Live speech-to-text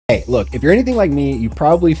Hey, look, if you're anything like me, you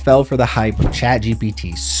probably fell for the hype of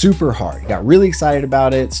ChatGPT super hard. You got really excited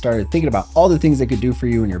about it, started thinking about all the things it could do for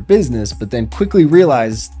you in your business, but then quickly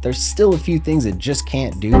realized there's still a few things it just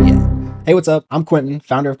can't do yet. Hey, what's up? I'm Quentin,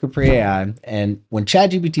 founder of Capri Ai, and when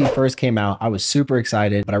ChatGPT first came out, I was super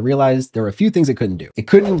excited, but I realized there were a few things it couldn't do. It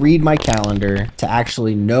couldn't read my calendar to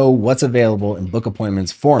actually know what's available and book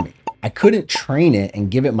appointments for me. I couldn't train it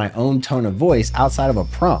and give it my own tone of voice outside of a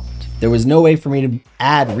prompt. There was no way for me to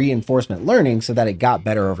add reinforcement learning so that it got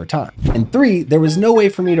better over time. And 3, there was no way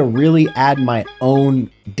for me to really add my own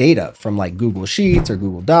data from like Google Sheets or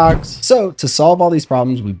Google Docs. So to solve all these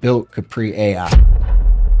problems, we built Capri AI.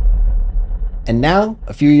 And now,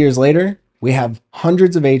 a few years later, we have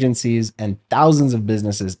hundreds of agencies and thousands of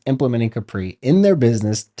businesses implementing Capri in their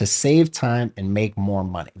business to save time and make more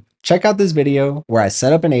money. Check out this video where I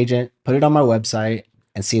set up an agent, put it on my website,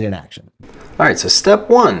 and see it in action. All right, so step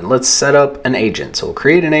 1, let's set up an agent. So we'll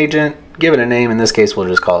create an agent, give it a name. In this case, we'll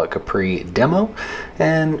just call it Capri Demo.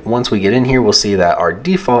 And once we get in here, we'll see that our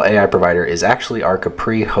default AI provider is actually our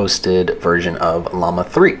Capri hosted version of Llama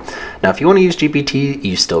 3. Now, if you want to use GPT,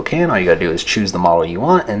 you still can. All you got to do is choose the model you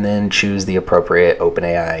want and then choose the appropriate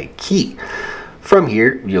OpenAI key. From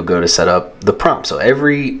here, you'll go to set up the prompt. So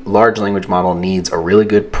every large language model needs a really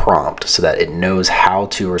good prompt so that it knows how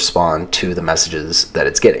to respond to the messages that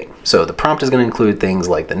it's getting. So the prompt is going to include things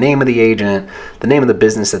like the name of the agent, the name of the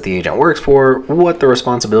business that the agent works for, what the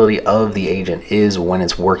responsibility of the agent is when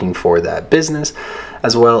it's working for that business,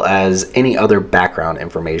 as well as any other background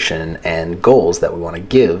information and goals that we want to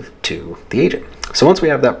give to the agent. So once we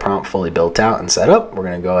have that prompt fully built out and set up, we're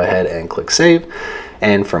going to go ahead and click save.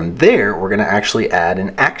 And from there, we're going to actually add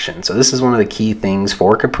an action. So this is one of the key things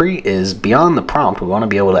for Capri is beyond the prompt, we want to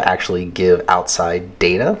be able to actually give outside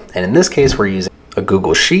data. And in this case, we're using a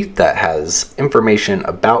Google Sheet that has information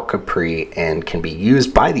about Capri and can be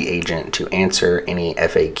used by the agent to answer any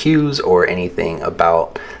FAQs or anything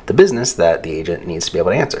about the business that the agent needs to be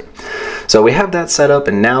able to answer. So we have that set up,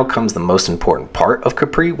 and now comes the most important part of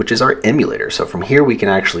Capri, which is our emulator. So from here, we can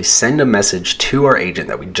actually send a message to our agent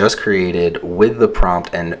that we just created with the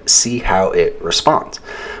prompt and see how it responds.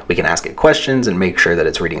 We can ask it questions and make sure that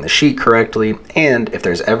it's reading the sheet correctly. And if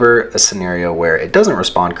there's ever a scenario where it doesn't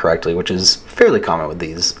respond correctly, which is fairly common with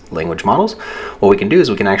these language models, what we can do is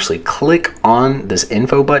we can actually click on this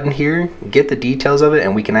info button here, get the details of it,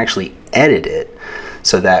 and we can actually edit it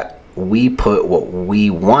so that we put what we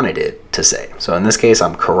wanted it to say. So in this case,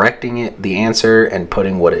 I'm correcting it, the answer, and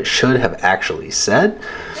putting what it should have actually said.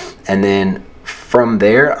 And then from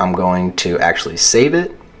there, I'm going to actually save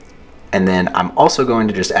it. And then I'm also going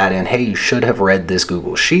to just add in, hey, you should have read this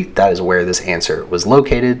Google Sheet. That is where this answer was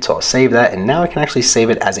located. So I'll save that. And now I can actually save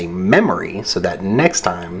it as a memory so that next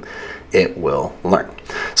time it will learn.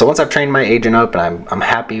 So once I've trained my agent up and I'm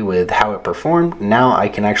happy with how it performed, now I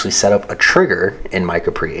can actually set up a trigger in my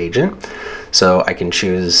Capri agent. So I can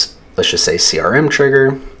choose, let's just say CRM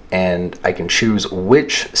trigger, and I can choose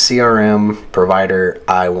which CRM provider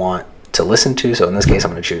I want to listen to. So in this case,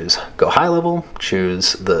 I'm going to choose go high level,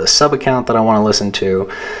 choose the sub account that I want to listen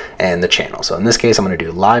to, and the channel. So in this case, I'm going to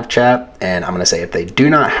do live chat, and I'm going to say if they do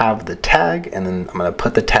not have the tag, and then I'm going to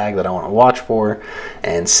put the tag that I want to watch for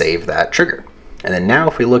and save that trigger. And then now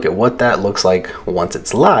if we look at what that looks like once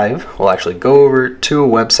it's live, we'll actually go over to a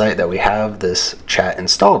website that we have this chat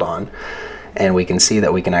installed on, and we can see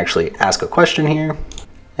that we can actually ask a question here.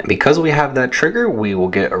 And because we have that trigger, we will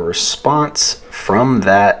get a response from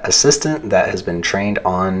that assistant that has been trained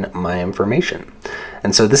on my information.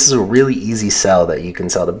 And so this is a really easy sell that you can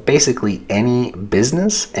sell to basically any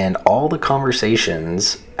business, and all the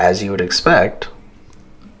conversations, as you would expect,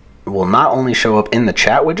 will not only show up in the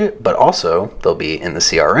chat widget, but also they'll be in the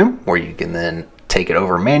CRM where you can then take it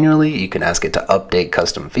over manually. You can ask it to update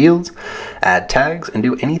custom fields, add tags, and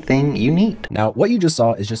do anything you need. Now, what you just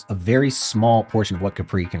saw is just a very small portion of what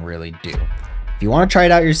Capri can really do. If you want to try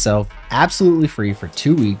it out yourself, absolutely free for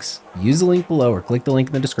 2 weeks, use the link below or click the link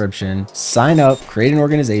in the description, sign up, create an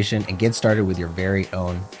organization, and get started with your very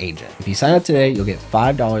own agent. If you sign up today, you'll get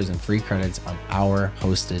 $5 in free credits on our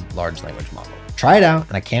hosted large language model. Try it out,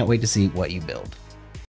 and I can't wait to see what you build.